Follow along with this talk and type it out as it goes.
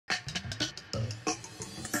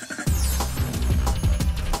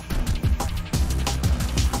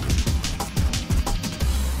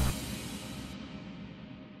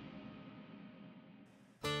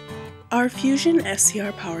Our Fusion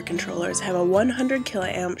SCR power controllers have a 100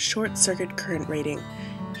 kA short circuit current rating.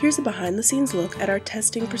 Here's a behind-the-scenes look at our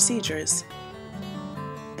testing procedures.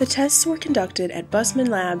 The tests were conducted at Bussmann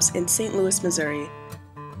Labs in St. Louis, Missouri.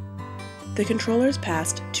 The controllers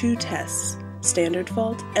passed 2 tests, standard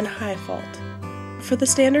fault and high fault. For the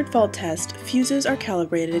standard fault test, fuses are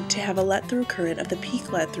calibrated to have a let-through current of the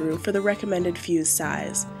peak let-through for the recommended fuse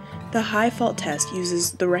size. The high fault test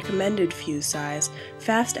uses the recommended fuse size,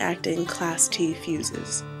 fast-acting Class T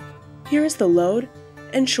fuses. Here is the load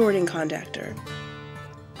and shorting contactor.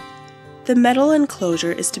 The metal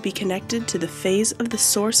enclosure is to be connected to the phase of the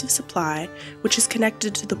source of supply, which is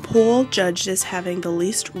connected to the pole judged as having the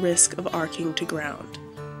least risk of arcing to ground.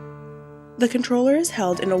 The controller is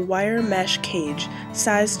held in a wire mesh cage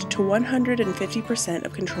sized to 150%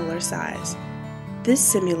 of controller size. This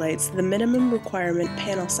simulates the minimum requirement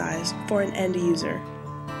panel size for an end user.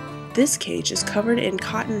 This cage is covered in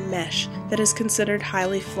cotton mesh that is considered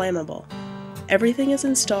highly flammable. Everything is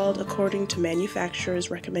installed according to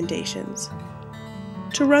manufacturer's recommendations.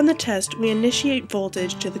 To run the test, we initiate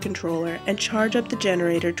voltage to the controller and charge up the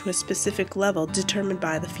generator to a specific level determined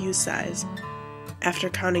by the fuse size. After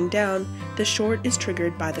counting down, the short is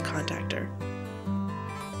triggered by the contactor.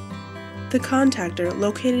 The contactor,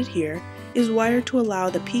 located here, is wired to allow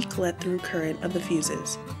the peak let-through current of the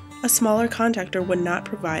fuses. A smaller contactor would not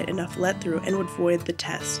provide enough let-through and would void the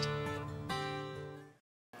test.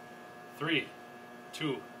 3,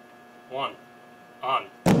 2, 1, on.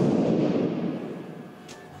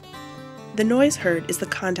 The noise heard is the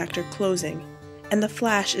contactor closing, and the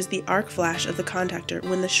flash is the arc flash of the contactor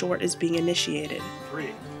when the short is being initiated.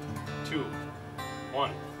 3, 2,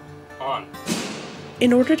 1, on.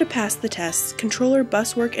 In order to pass the tests, controller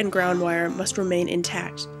buswork and ground wire must remain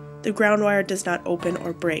intact. The ground wire does not open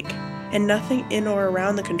or break, and nothing in or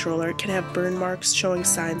around the controller can have burn marks showing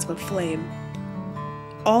signs of a flame.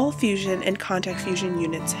 All Fusion and Contact Fusion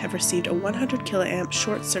units have received a 100 kA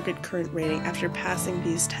short circuit current rating after passing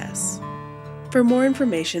these tests. For more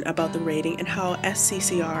information about the rating and how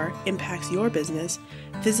SCCR impacts your business,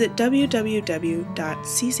 visit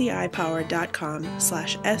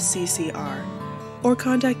www.ccipower.com/SCCR or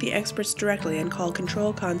contact the experts directly and call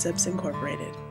Control Concepts Incorporated.